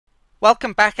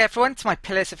Welcome back everyone to my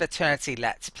Pillars of Eternity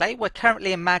Let's Play. We're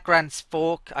currently in Magran's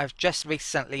Fork. I've just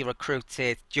recently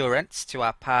recruited Durance to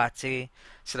our party.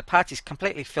 So the party's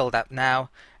completely filled up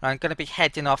now. And I'm going to be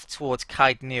heading off towards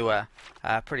Kaid Newer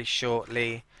pretty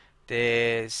shortly.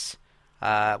 There's,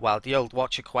 the Old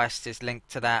Watcher quest is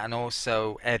linked to that, and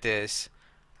also Edda's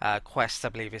quest I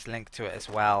believe is linked to it as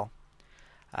well.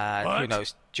 Who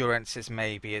knows, Durance's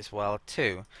maybe as well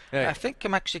too. Hey. I think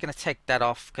I'm actually going to take that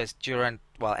off because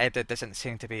Edda doesn't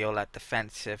seem to be all that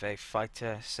defensive a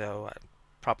fighter, so I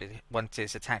probably want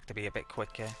his attack to be a bit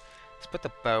quicker. Let's put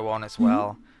the bow on as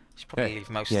well. Should probably leave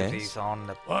most of these on,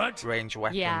 the range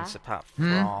weapons apart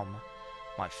from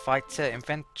my fighter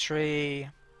inventory.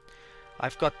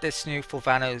 I've got this new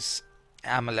Fulvano's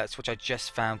amulet which I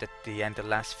just found at the end of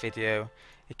the last video.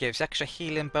 It gives extra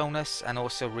healing bonus and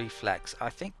also reflex. I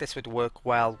think this would work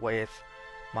well with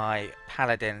my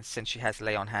paladin since she has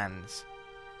lay on hands.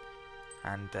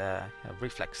 And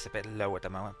reflex is a bit low at the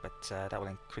moment, but that will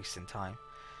increase in time.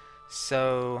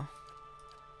 So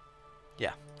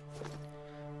yeah.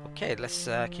 Okay, let's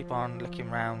keep on looking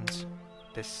around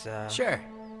this Sure.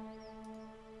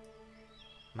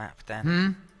 map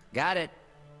then. Got it.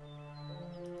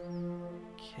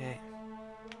 Okay.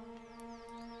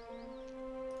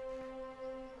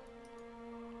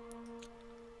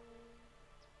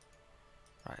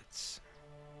 Right.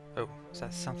 Oh, is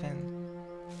that something?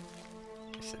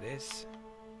 Yes, it is.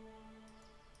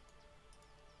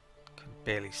 Can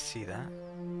barely see that.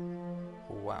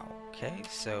 Wow. Okay,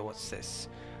 so what's this?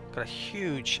 Got a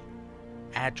huge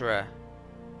Adra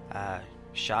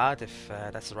shard, if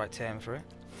that's the right term for it.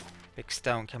 Big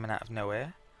stone coming out of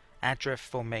nowhere. Adra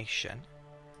formation.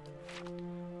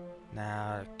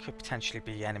 Now, there could potentially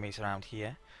be enemies around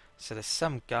here. So there's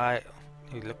some guy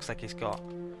who looks like he's got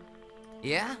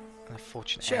an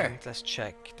unfortunate end. Let's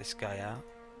check this guy out.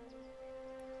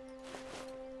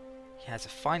 He has a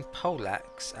fine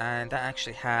poleaxe, and that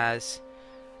actually has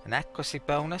an accuracy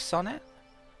bonus on it.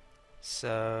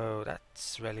 So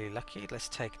that's really lucky. Let's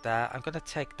take that. I'm going to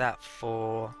take that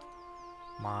for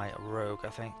my rogue, I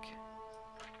think.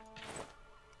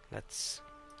 Let's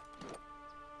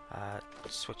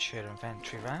switch her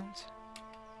inventory around.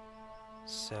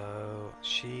 So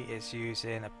she is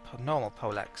using a normal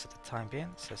poleaxe at the time being.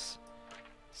 So let's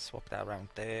swap that around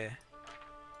there.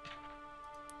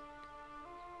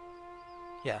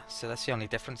 Yeah, so that's the only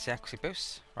difference, the accuracy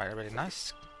boost. Right, really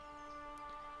nice.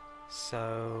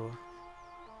 So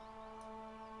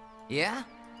Yeah?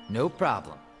 No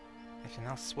problem. anything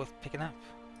else worth picking up?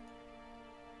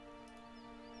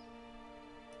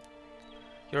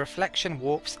 Your reflection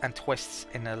warps and twists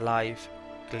in a live,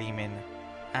 gleaming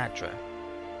Adra.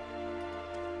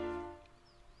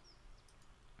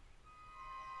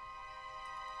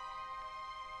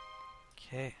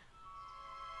 Okay.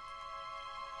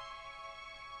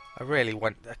 I really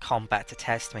want a combat to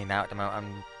test me now at the moment.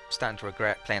 I'm starting to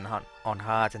regret playing on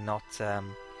hard and not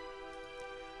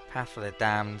Path of the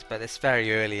Damned, but it's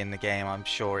very early in the game. I'm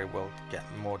sure it will get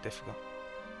more difficult.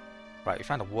 Right, we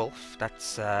found a wolf.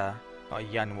 That's not a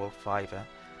young wolf either.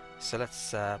 So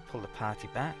let's pull the party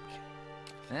back.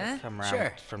 Come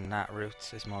around from that route.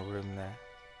 There's more room there.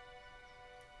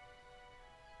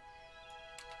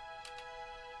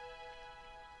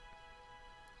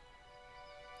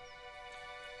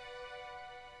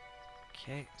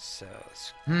 Okay, so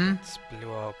let's blue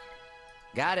orb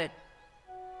Got it.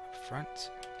 up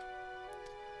front.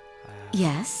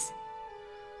 Yes?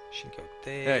 She can go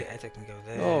there, Hey. Edda can go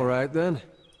there. All right then.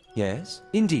 Yes,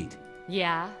 indeed.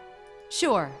 Yeah.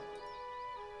 Sure.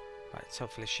 Right, so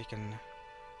hopefully she can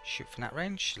shoot from that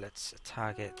range. Let's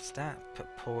target that,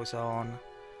 put pause on,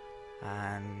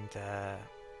 and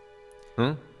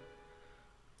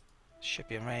should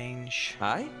be in range.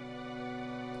 Aye?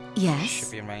 Yes?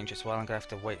 Should be in range as well. I'm gonna have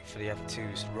to wait for the other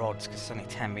two's rods because it's only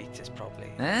 10 meters probably.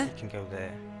 Huh? You can go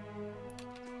there.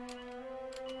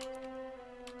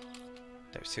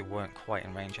 Those two weren't quite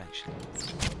in range actually.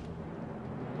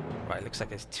 Right, looks like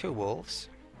there's two wolves.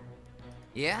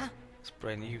 Yeah? Let's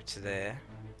bring you to there.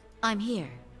 I'm here.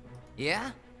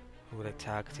 Yeah? Who are they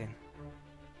targeting?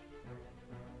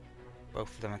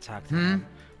 Both of them are targeting him.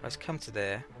 Let's come to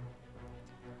there.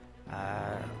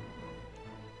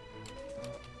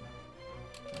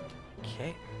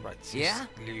 Okay, right, so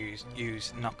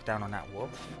use knockdown on that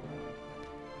wolf.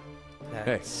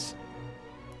 Let's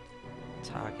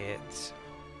target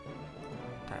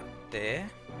that there.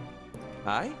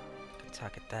 Aye? Can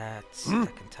target that. I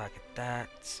can target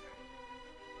that.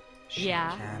 She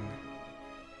can.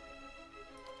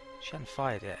 She hasn't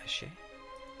fired yet, has she?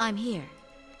 I'm here.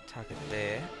 Target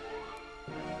there.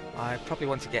 I probably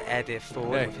want to get Edith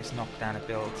forward with his knockdown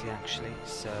ability actually,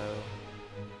 so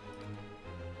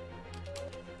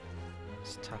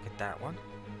let's target that one.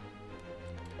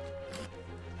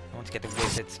 I want to get the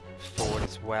wizard forward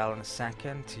as well in a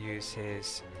second to use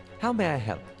his How may I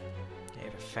help?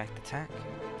 effect attack.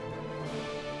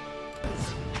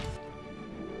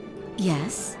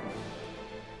 Yes?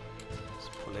 Let's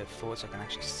pull it forward so I can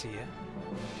actually see it.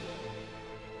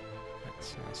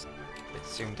 That's a bit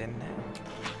zoomed in there.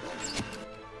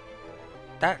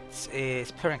 That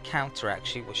is per encounter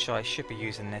actually, which I should be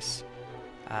using this.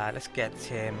 Let's get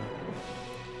him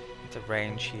into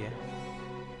range here.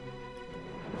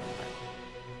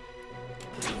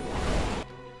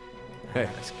 Hey.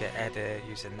 Let's get Edda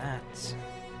using that.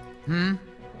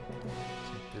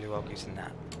 Blue Ogre using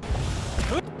that.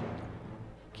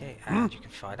 Okay, and you can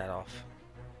fire that off.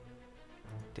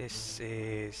 This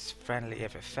is friendly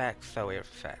if effect, foe if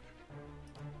effect.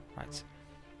 Right.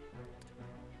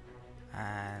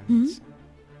 And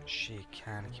she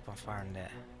can keep on firing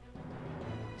there.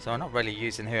 So I'm not really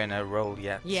using her in her role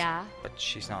yet. Yeah. But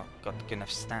she's not got good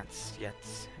enough stats yet,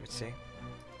 I would say.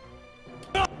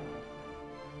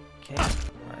 Okay,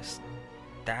 right,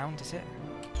 down, is it?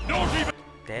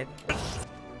 Dead.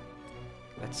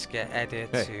 Let's get Eddie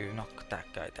to knock that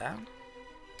guy down.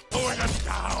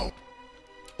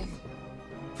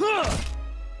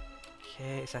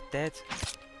 Okay, is that dead?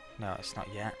 No, it's not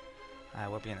yet.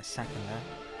 We'll be in a second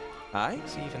though. Aye?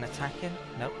 Is he even attacking?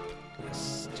 Nope.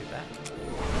 Let's do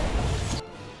that.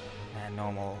 And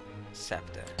normal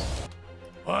scepter.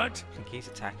 What? I think he's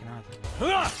attacking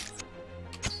either.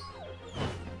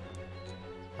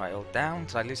 Right, all down.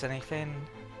 Did I lose anything?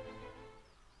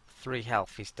 3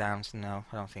 health, he's down. So no,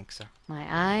 I don't think so. My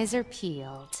eyes are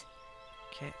peeled.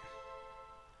 Okay.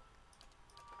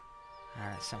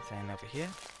 And there's something over here.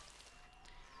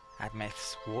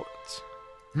 Admeth's wart.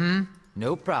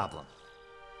 No problem.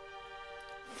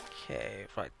 Okay,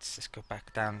 right, let's go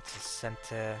back down to the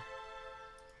center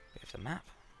bit of the map.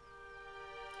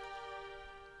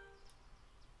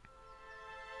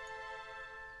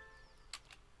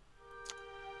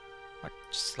 Might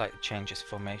just slightly change his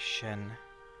formation.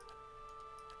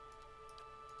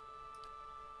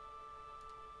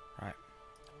 Right.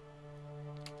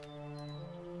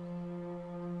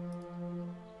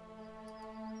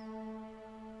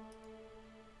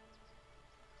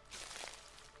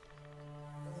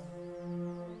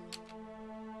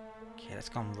 Okay, let's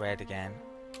go on red again.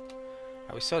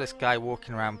 Right, we saw this guy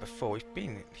walking around before. We've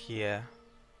been here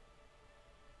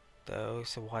though,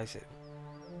 so why is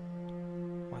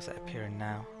that appearing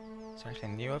now? Is there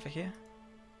anything new over here?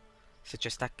 Is it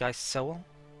just that guy's soul?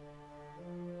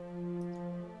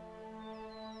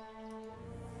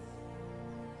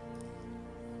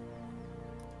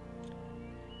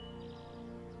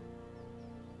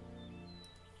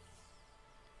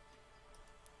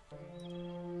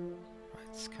 Right,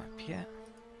 let's come up here.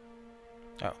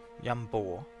 Oh,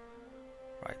 Yambor.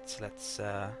 Right, so let's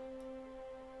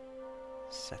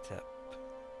set up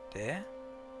there.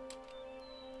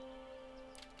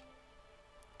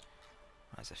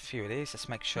 There's a few of these. Let's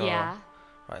make sure. Yeah.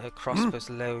 Right, her crossbow's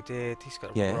loaded. He's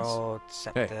got a Yes. rod,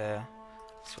 scepter.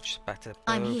 Switch back to the bow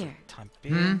I'm for here. the time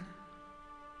being.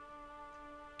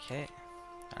 Okay.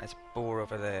 And there's a boar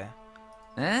over there.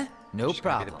 No Which is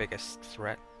gonna be problem. the biggest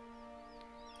threat.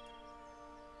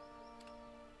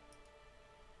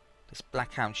 This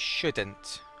black hound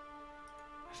shouldn't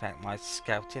affect my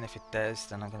scouting. If it does,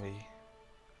 then I'm gonna be,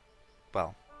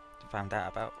 well, found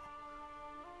out about.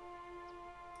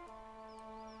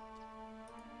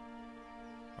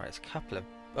 Right, there's a couple of,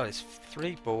 well, there's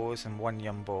 3 boars and 1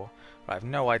 young boar. Right, I have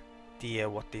no idea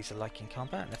what these are like in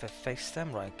combat. Never faced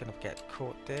them. Right, gonna get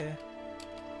caught there.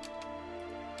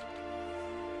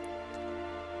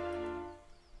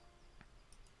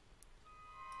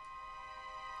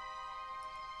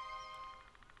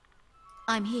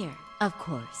 I'm here, of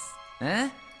course.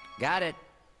 Got it.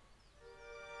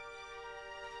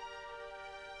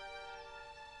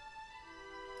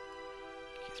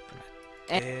 Let's bring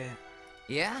it there.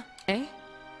 Yeah? Eh?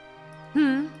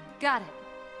 Got it.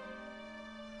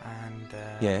 And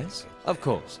Yes, of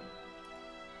course.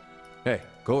 Hey,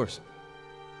 of course.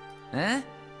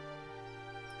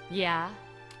 Yeah.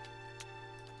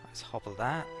 let's hobble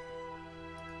that.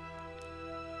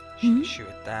 Shoot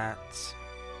at that.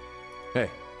 Hey.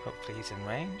 Hopefully he's in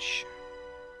range.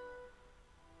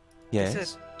 Yes.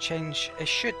 Does it change? It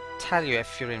should tell you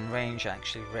if you're in range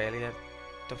actually, really. I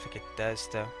don't think it does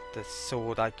though. The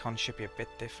sword icon should be a bit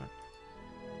different.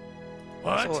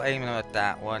 What? So we'll aim at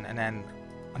that one and then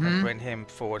I'm going to bring him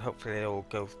forward. Hopefully they all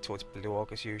go towards Blue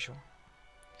Orc as usual.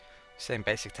 Same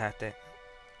basic tactic.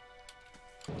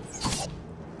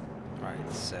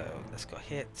 Right, so let's go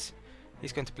hit.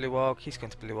 He's going to blue orc, he's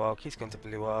going to blue orc, he's going to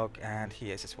blue orc, and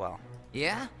he is as well.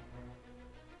 Yeah?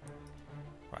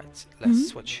 Right, let's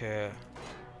switch her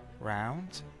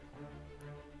round.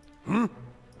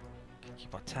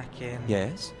 Keep attacking.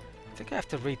 Yes? I think I have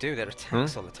to redo their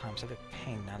attacks all the time, so a bit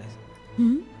pain that is.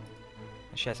 Hmm?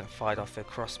 And she hasn't fired off her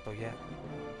crossbow yet.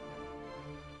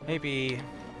 Maybe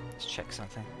let's check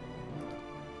something.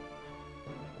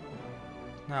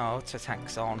 No, it's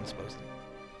attacks on, supposedly.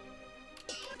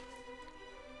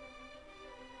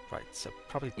 Right, so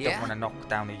probably don't want to knock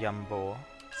down a young boar.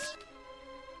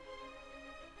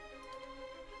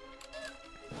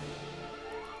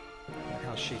 Where the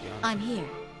hell's she going? I'm here.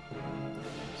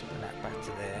 Let's bring that back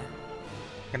to there.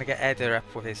 Gonna get Edda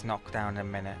up with his knockdown in a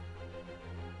minute.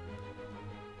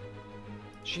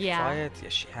 She Yeah. fired?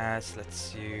 Yes, she has.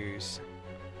 Let's use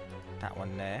that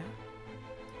one there.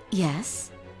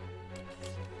 Yes.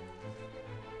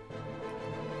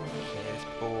 Okay, this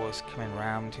boar's coming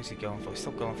round. Who's he going for? He's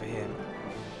still going for him.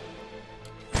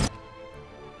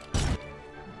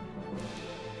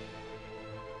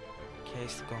 Okay,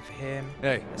 still going for him.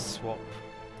 Hey. Let's swap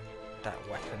that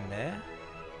weapon there.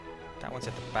 That one's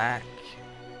at the back.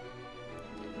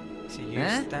 Has he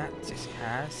used that? Yes, he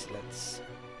has. Let's...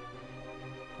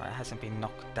 Right, it hasn't been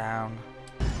knocked down.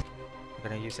 I'm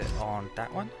going to use it on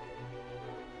that one.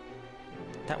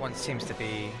 That one seems to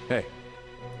be Hey.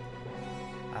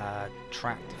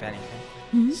 trapped, if anything.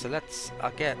 Hmm? So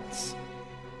I'll keep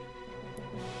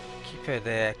her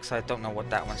there, because I don't know what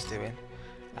that one's doing.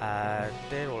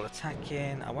 They're all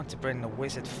attacking. I want to bring the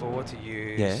wizard forward to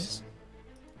use Yes?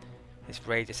 his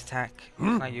radius attack.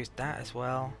 Can I use that as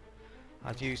well?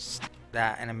 I'll use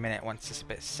that in a minute once it's a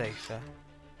bit safer.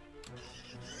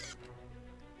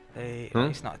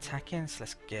 He's not attacking, so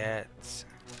let's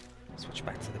switch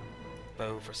back to the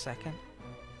bow for a second.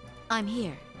 I'm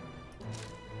here.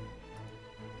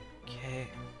 Okay.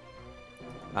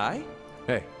 Aye?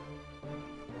 Hey.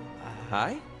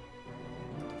 Aye?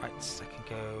 Right, so I can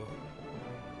go...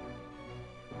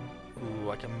 Ooh,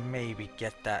 I can maybe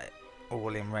get that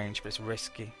all in range, but it's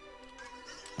risky.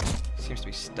 Seems to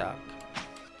be stuck.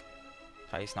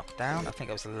 Right, he's knocked down. I think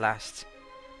that was the last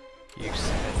use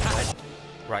of it.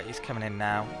 Right, he's coming in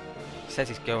now. He says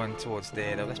he's going towards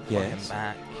there though. Let's pull him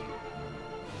back.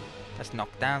 That's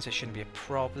knocked down, so it shouldn't be a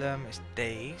problem. It's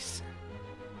daze.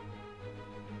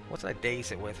 What did I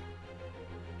daze it with?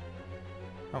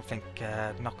 I don't think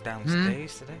knockdown's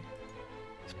daze, did it?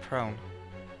 It's prone.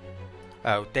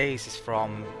 Oh, daze is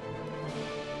from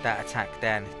that attack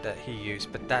then that he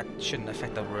used, but that shouldn't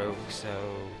affect the rogue, so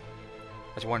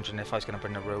I was wondering if I was going to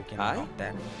bring the rogue in or not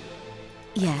then.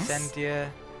 Yes. Zendia,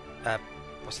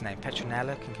 what's the name?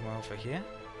 Petronella can come over here.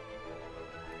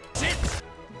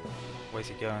 Where's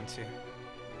he going to?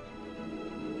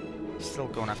 Still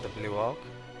going after Blue Orc.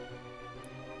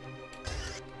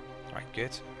 Right,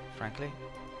 good, frankly.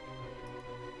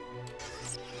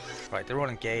 Right, they're all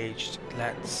engaged.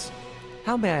 Let's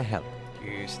How may I help?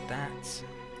 use that.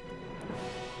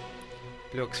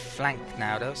 Blue Orc's flanked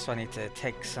now though, so I need to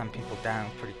take some people down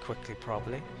pretty quickly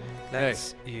probably.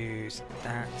 Let's use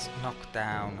that, knock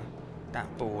down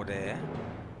that boar there.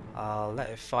 I'll let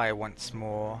it fire once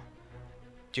more.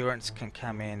 Durance can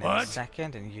come in a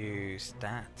second and use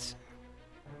that.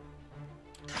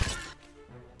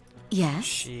 Yes.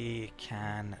 She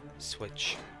can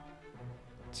switch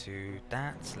to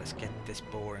that. Let's get this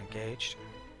boar engaged.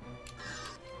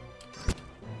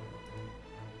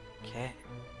 Okay.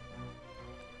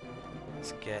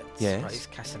 Let's get... Yes. Right, he's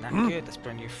casting that good. Let's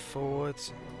bring you forward.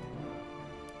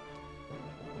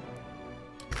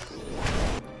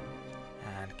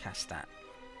 And cast that.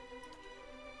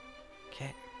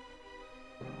 Okay.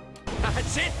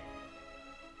 That's it!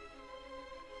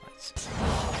 Right.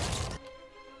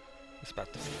 He's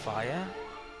about to fire.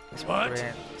 Let's What?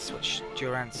 switch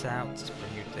Durance out. Let's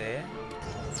bring you there.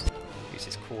 Use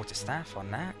his quarterstaff on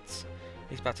that.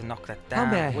 He's about to knock that How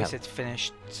may I down. help? Wizard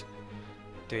finished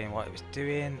doing what it was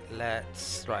doing.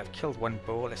 Let's... Right, I've killed one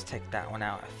boar. Let's take that one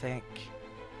out, I think.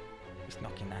 He's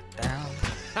knocking that down.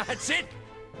 That's it!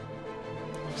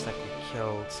 Looks like we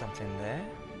killed something there.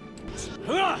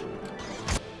 Huh!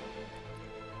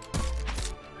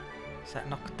 Is that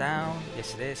knocked down?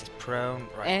 Yes, it is. It's prone.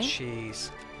 Right, Eh?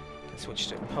 she's... Can switch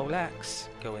to a poleaxe.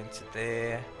 Go into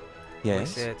there.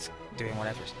 Yes? Wizard's doing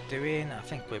whatever it's doing. I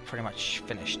think we're pretty much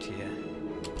finished here.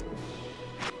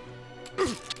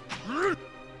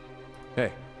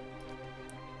 Hey.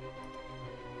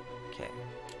 Okay.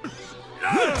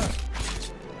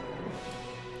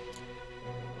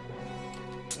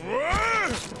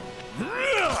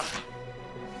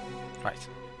 Right.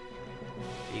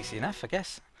 easy enough, I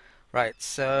guess. Right,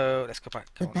 so let's go back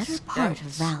The on better part of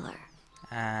scouts. valor.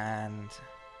 And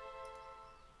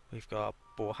we've got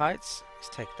boar hides. Let's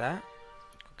take that.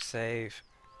 Quick save.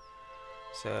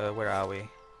 So where are we?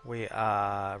 We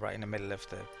are right in the middle of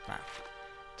the map.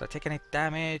 Did I take any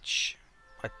damage?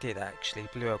 I did actually.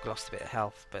 Blue Oak lost a bit of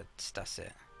health, but that's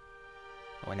it.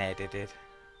 When Ed did.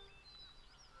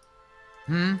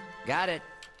 Got it.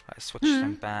 I switched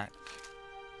them back.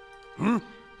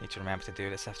 Need to remember to do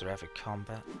this after every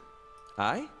combat.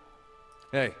 Aye?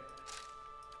 Hey.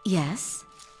 Yes?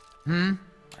 No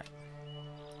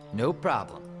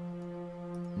problem.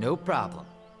 No problem.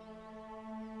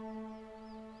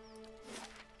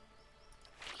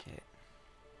 Okay.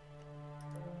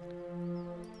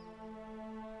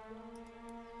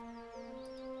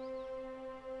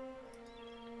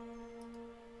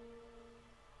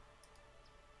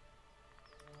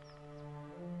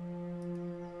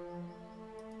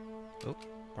 Oh,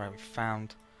 right, we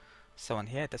found someone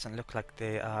here. Doesn't look like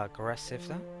they are aggressive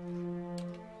though.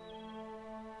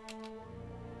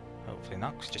 Hopefully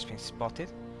not, 'cause just been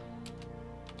spotted.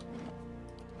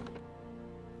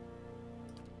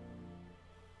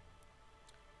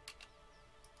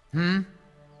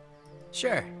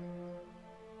 Sure.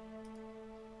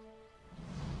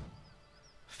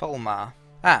 Fulmar.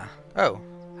 Ah, oh,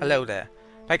 hello there.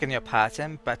 Begging your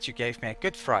pardon, but you gave me a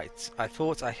good fright. I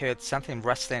thought I heard something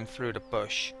rustling through the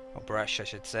bush. Or brush, I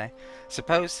should say.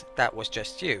 Suppose that was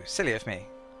just you. Silly of me.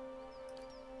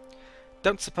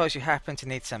 Don't suppose you happen to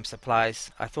need some supplies?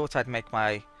 I thought I'd make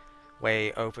my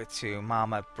way over to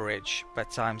Marma Bridge,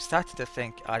 but I'm starting to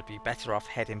think I'd be better off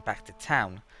heading back to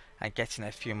town and getting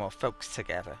a few more folks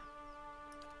together.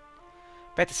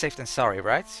 Better safe than sorry,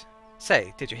 right?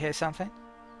 Say, did you hear something?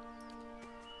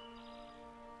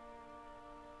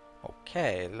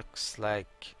 Okay, looks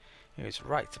like he was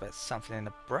right about something in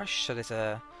the brush, so there's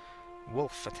a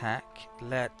wolf attack.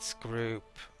 Let's group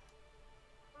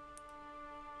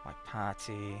my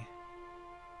party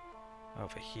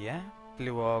over here.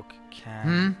 Blue Orc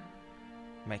can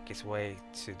make his way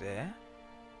to there.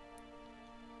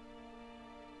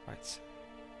 Right.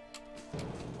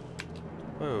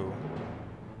 Whoa.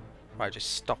 Right,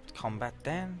 just stopped combat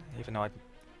then, even though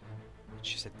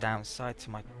which is a downside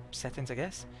to my settings, I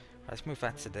guess. Right, let's move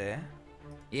that to there.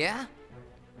 Yeah?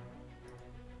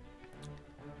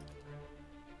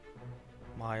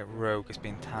 My rogue has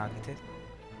been targeted.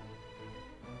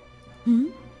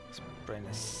 Let's bring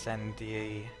the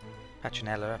Sandy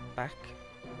Petronella back.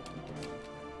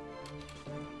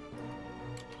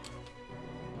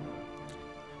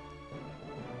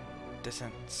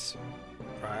 Doesn't...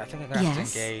 Right, I think I'm going to have to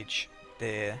Yes. engage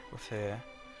there with her.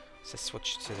 So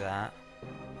switch to that.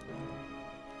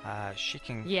 She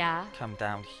can come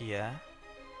down here.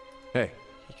 Hey.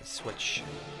 He can switch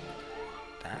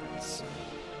that.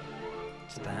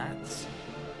 To that.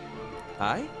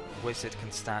 Aye? Wizard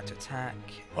can start to attack.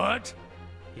 What?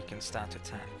 He can start to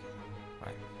attack.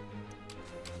 Right.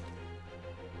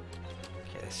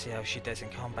 Okay, let's see how she does in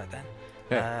combat then.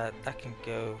 Yeah. That can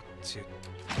go to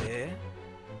there.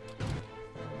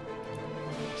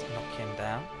 Let's knock him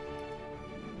down.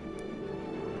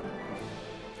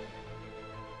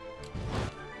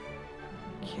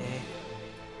 Okay.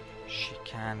 She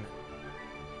can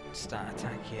start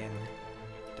attacking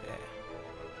there.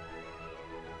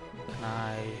 Can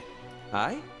I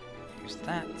Aye? use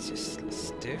that?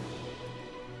 Let's do.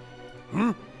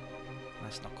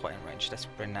 That's not quite in range. Let's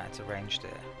bring that into range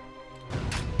there.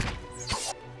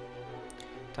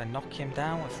 Did I knock him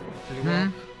down with blue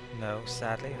orc? No,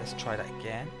 sadly. Let's try that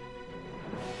again.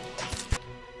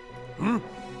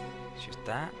 Let's use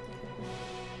that.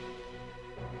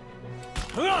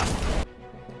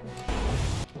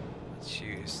 Let's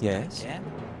use Yes? that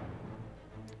again.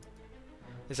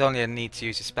 There's only a need to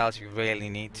use your spells if you really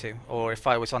need to. Or if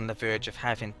I was on the verge of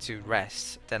having to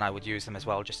rest, then I would use them as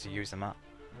well just to use them up.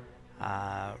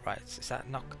 Right, is that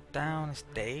knocked down? It's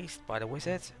dazed by the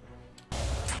wizard.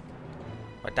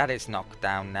 Right, that is knocked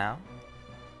down now.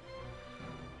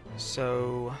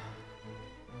 So...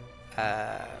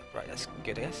 right, that's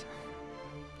good, I guess.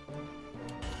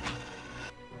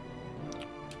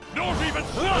 Not even.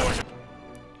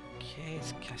 Okay,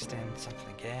 let's cast in something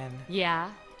again.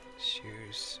 Yeah.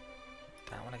 Choose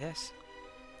that one, I guess.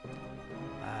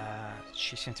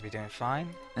 She seems to be doing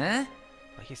fine. Huh?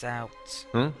 But he's out.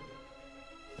 Hmm?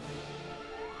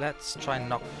 Let's try and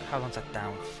knock... How long's that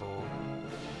down for?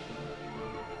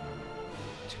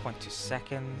 2.2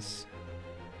 seconds.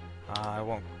 I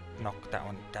won't knock that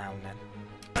one down then.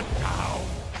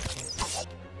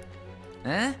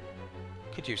 Huh?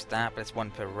 Could use that, but it's one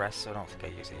per rest, so I don't think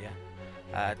I use it yet.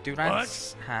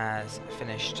 Durance has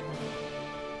finished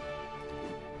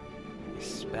his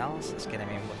spells. Let's get him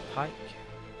in with a pike.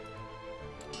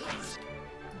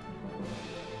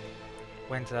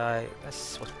 When did I... Let's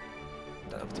swap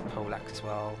that over to Polak as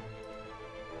well.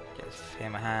 Give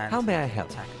him a hand. How may I help?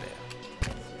 Attack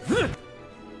there.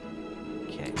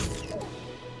 Okay.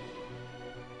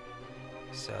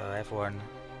 So everyone...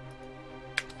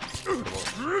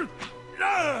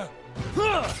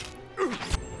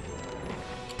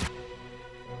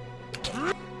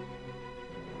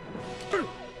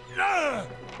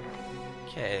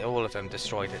 Okay, all of them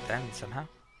destroyed it then somehow.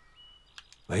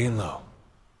 Laying low.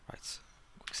 Right,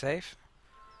 quick save.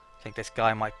 I think this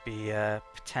guy might be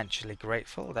potentially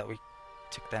grateful that we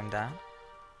took them down.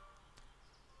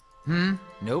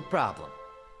 No problem.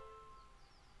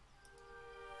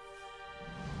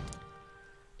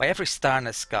 By every star in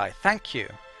the sky, thank you.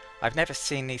 I've never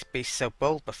seen these beasts so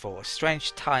bold before.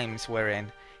 Strange times we're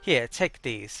in. Here, take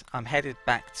these. I'm headed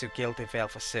back to Gilded Vale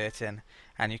for certain,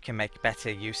 and you can make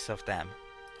better use of them.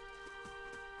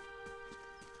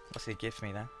 What's he give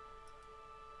me then?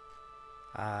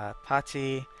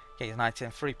 Party, get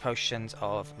united, 3 potions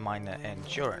of minor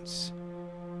endurance.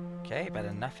 Okay, better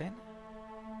than nothing.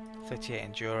 38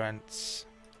 endurance.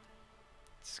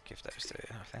 Let's give those to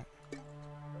her, I think,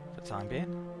 for the time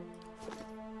being.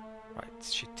 Right,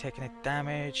 she's taking a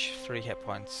damage, 3 hit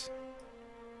points.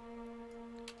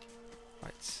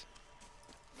 Right.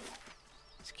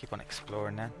 Let's keep on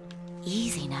exploring then.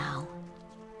 Easy now.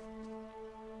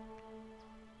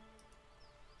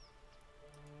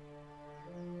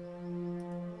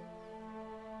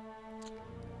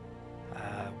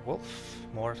 Wolf,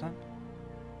 more of them.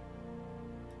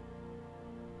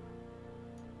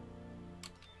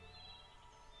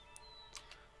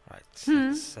 Right,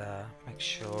 let's make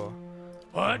sure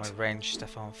I put my range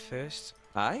stuff on first.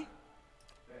 Aye?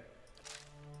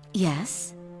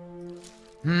 Yes.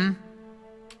 Right.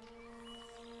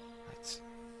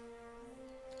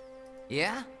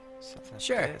 Yeah? Something up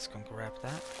Sure. there. Let's go and grab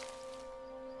that.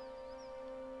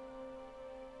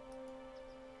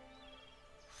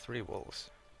 Three wolves.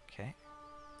 Okay.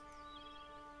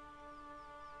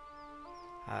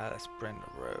 Let's bring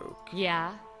the rogue.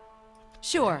 Yeah.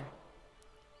 Sure.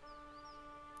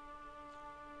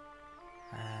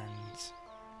 And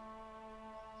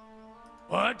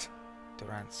What?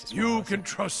 Durance as well, You is can it?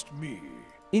 trust me.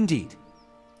 Indeed.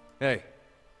 Hey.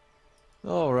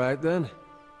 All right then.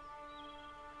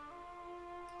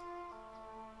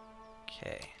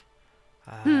 Okay.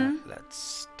 Let's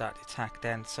start the attack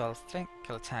then. So I think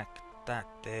I'll attack that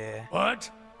there. What?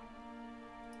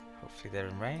 Hopefully they're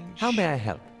in range. How may I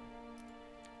help?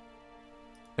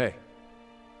 Hey.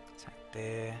 Attack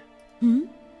there. Hmm?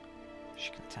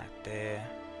 She can attack there.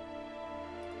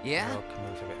 Yeah? Rogue can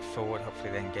move a bit forward.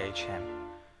 Hopefully they engage him.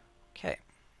 Okay.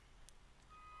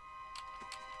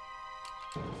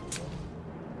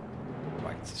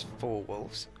 Right, there's 4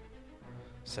 wolves.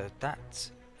 So that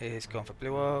is going for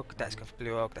blue orc. That's going for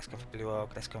blue orc. That's going for blue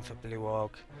orc. That's going for blue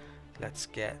orc. Let's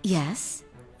get. Yes.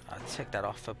 I'll take that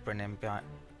off for bringing him behind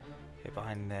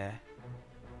there.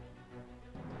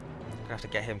 Gonna have to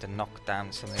get him to knock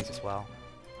down some of these as well.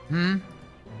 Right,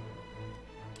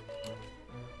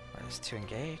 there's 2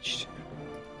 engaged.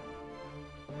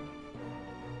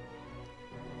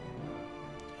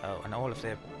 Oh, and all of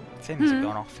their things have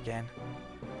gone off again.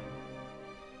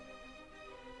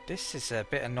 This is a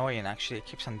bit annoying actually, it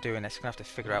keeps on doing this. I'm gonna have to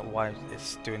figure out why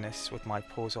it's doing this with my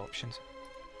pause options.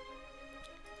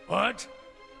 What?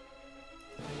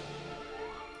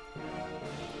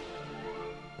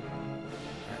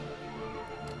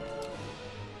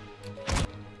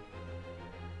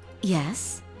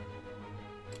 Yes.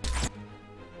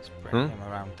 Let's bring him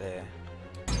around there.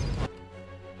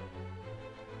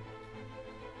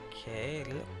 Okay,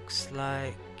 looks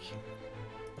like...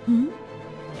 Hmm?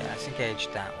 Yeah, let's engage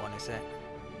that one, is it?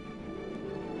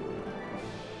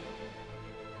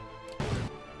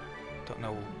 Don't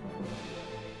know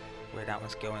where that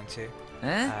one's going to.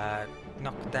 Huh?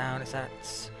 Knock down, is that...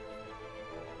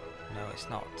 No, it's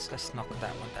not. Let's knock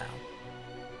that one down.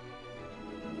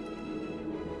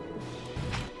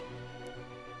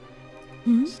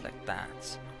 Hmm? Select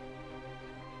that.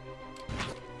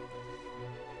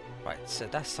 Right, so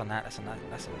that's on that, that's on that,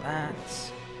 that's on that.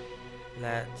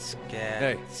 Let's get...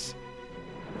 Hey.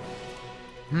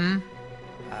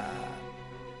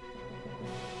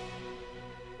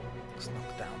 Let's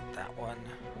knock down that one.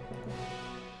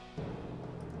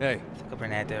 Hey. I think I'll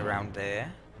bring Eda around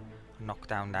there. Knock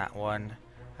down that one.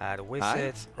 The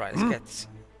wizard. Right, let's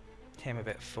get him a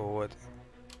bit forward.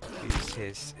 Use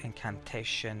his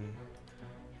incantation.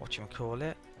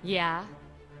 Whatchamacallit. Yeah.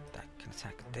 That can can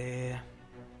attack there.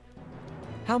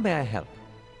 How may I help?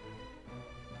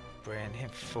 Bring him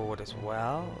forward as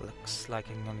well. Looks like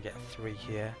I'm gonna get 3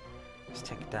 here. Let's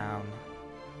take down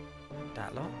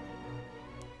that lot.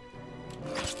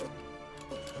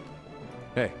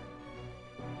 Hey.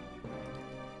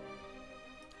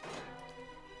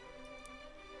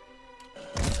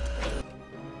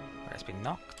 Right, it's been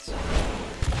knocked.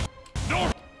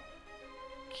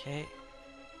 Okay.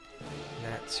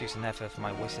 Let's use another of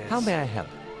my wizards. How may I help?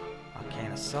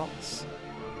 Arcane assaults.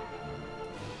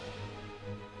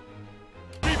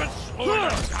 Even slower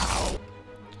now!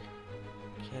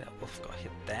 Okay, that wolf got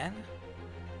hit then.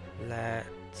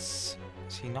 Let's...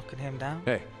 Is he knocking him down?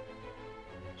 Hey.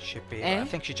 Should be. Eh? I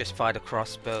think she just fired a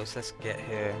crossbow, so let's get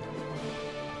her.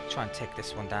 Try and take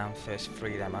this one down first,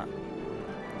 free them up.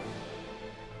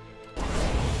 Maybe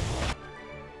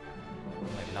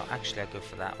not. Actually, I'll go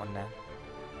for that one then.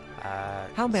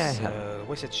 How may I so help? the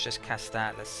wizard's just cast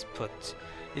that. Let's put.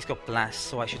 He's got blast,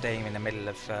 so I should aim in the middle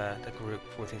of the group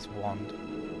with his wand.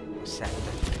 Scepter.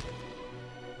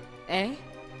 Eh?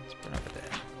 Let's put it over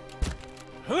there.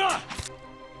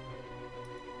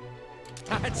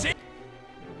 That's it!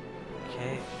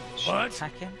 Okay. Should What?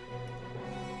 attack him.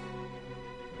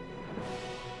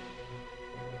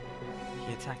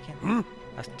 He attacking?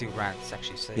 Let's do Rance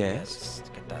actually. So Yes. let's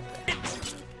get that there.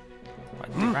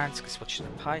 Right, do Rance can switch to the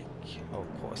pike or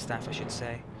quarterstaff, I should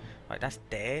say. Right, that's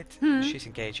dead. She's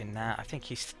engaging that. I think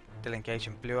he's still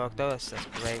engaging Blue Orc though, so that's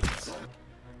great.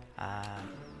 I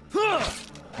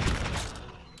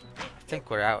think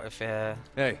we're out of here.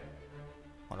 Hey.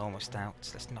 Well, almost out.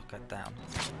 So let's knock that down.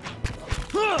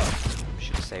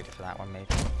 Should have saved it for that one,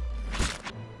 maybe.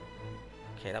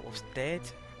 Okay, that wolf's dead.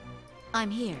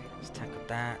 I'm here. Let's attack with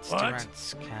that. What?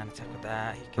 Durance can attack with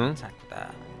that. He can attack with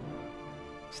that.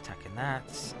 He's attacking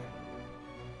that.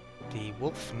 The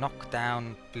wolf knocked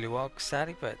down Blue Orc,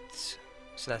 sadly, but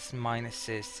so that's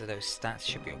minuses to those stats.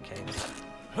 Should be okay.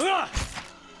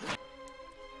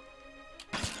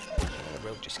 The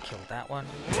rogue just killed that one.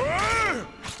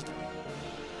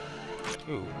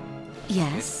 Ooh.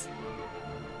 Yes.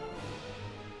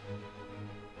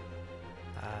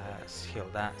 Let's heal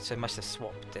that. So it must have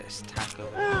swapped this attack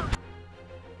over.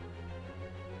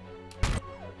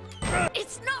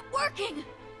 It's not working!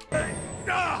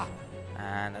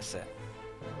 And that's it.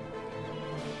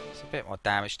 It's a bit more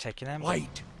damage taking them.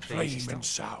 Light, Pretty easy flame, and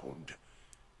still. sound.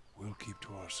 We'll keep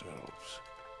to ourselves.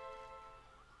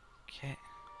 Okay.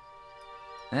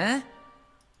 Huh?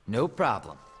 No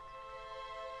problem.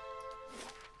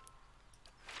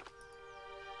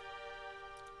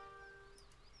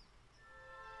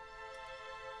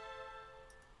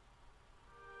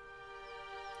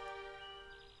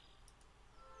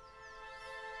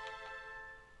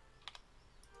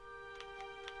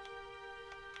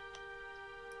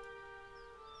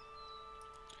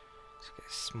 Let's get a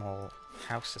small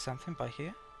house or something by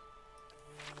here.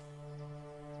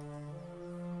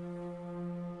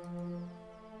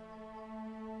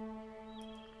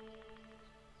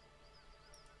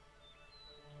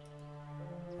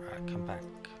 Right, come back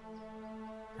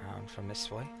around from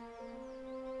this way.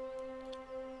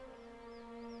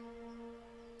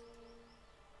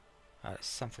 There's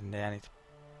something there I need to...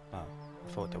 Oh,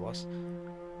 I thought there was.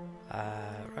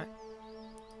 Right.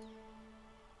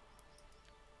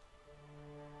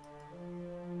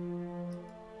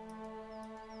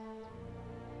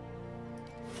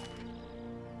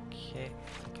 Okay, I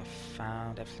think I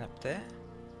found everything up there.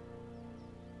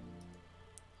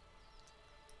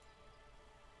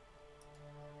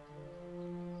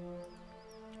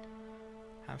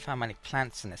 I haven't found many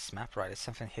plants in this map. Right, there's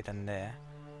something hidden there.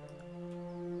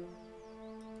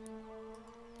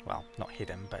 Well, not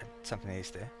hidden, but something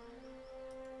is there.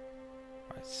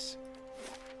 Right.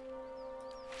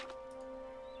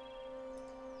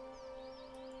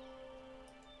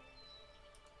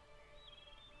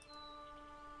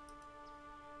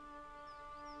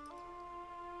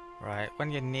 Right, when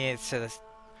you're near to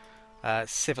the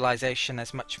civilization,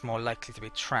 there's much more likely to be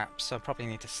traps, so I probably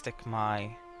need to stick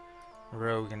my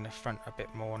rogue in the front a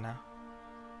bit more now,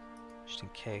 just in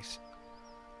case.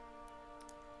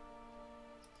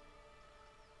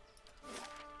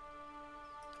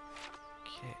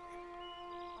 Okay.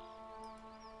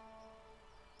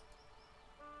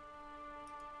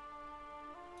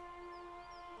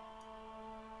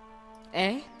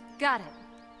 Eh? Got it.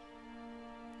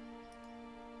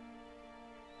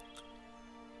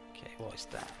 Okay, what is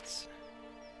that?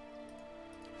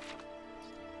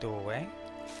 Doorway.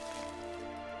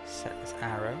 Set this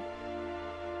arrow.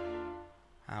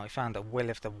 We found a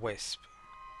will-o'-the-wisp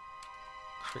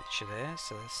creature there,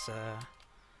 so there's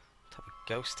type of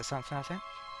ghost or something, I think.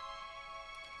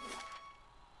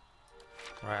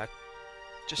 Right,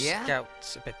 just Yeah?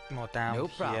 scout a bit more down No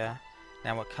problem. here.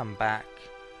 Then we'll come back.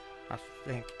 I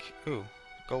think, ooh,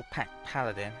 Gold Pack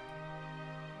Paladin.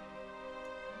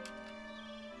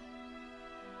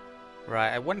 Right,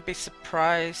 I wouldn't be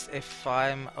surprised if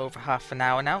I'm over half an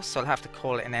hour now, so I'll have to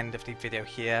call it an end of the video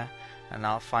here, and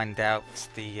I'll find out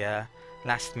the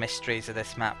last mysteries of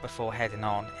this map before heading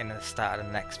on in the start of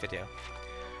the next video.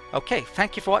 Okay,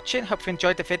 thank you for watching, hope you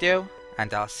enjoyed the video,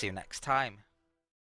 and I'll see you next time.